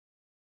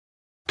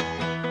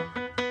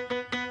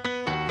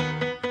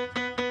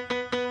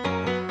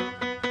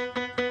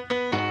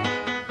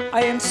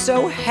I am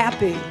so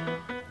happy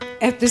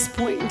at this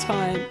point in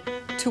time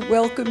to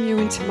welcome you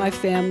into my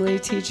family,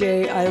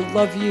 TJ. I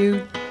love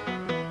you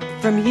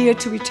from here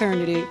to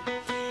eternity.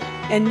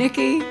 And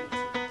Nikki,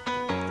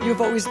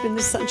 you've always been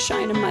the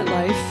sunshine in my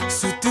life.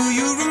 So do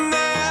you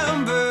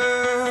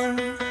remember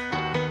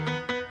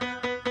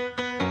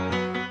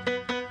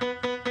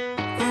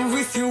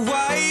with your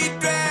white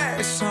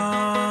dress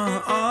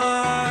on?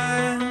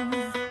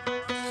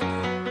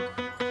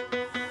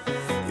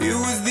 It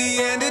was the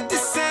end of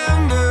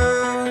December.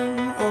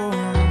 Oh.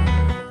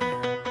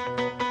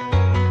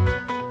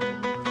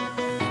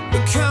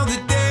 Count the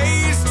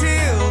days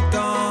till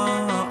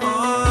dawn.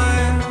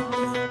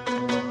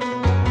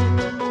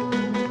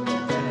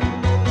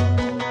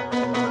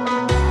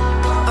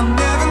 I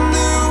never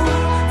knew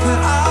that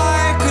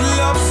I could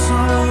love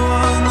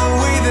someone the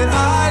way that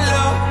I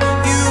love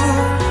you.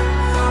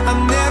 I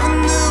never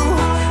knew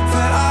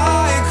that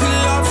I could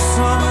love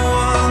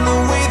someone the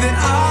way that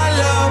I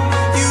love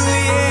you,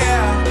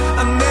 yeah.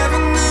 I never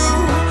knew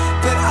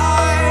that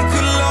I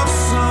could love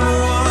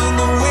someone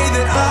the way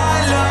that I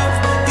love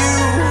you.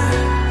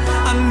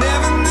 I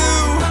never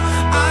knew,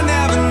 I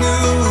never knew.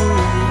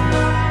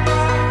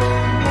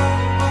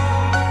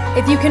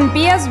 If you can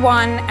be as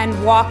one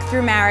and walk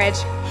through marriage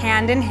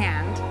hand in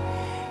hand,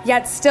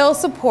 yet still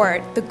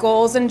support the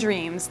goals and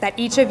dreams that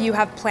each of you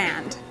have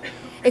planned,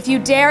 if you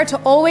dare to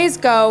always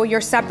go your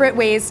separate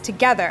ways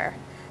together,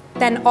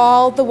 then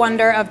all the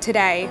wonder of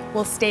today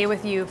will stay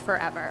with you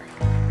forever.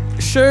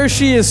 Sure,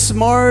 she is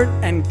smart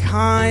and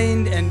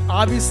kind and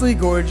obviously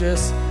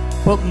gorgeous,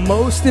 but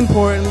most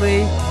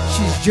importantly,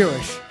 she's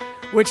Jewish,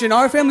 which in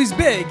our family's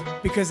big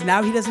because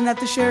now he doesn't have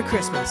to share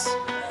Christmas.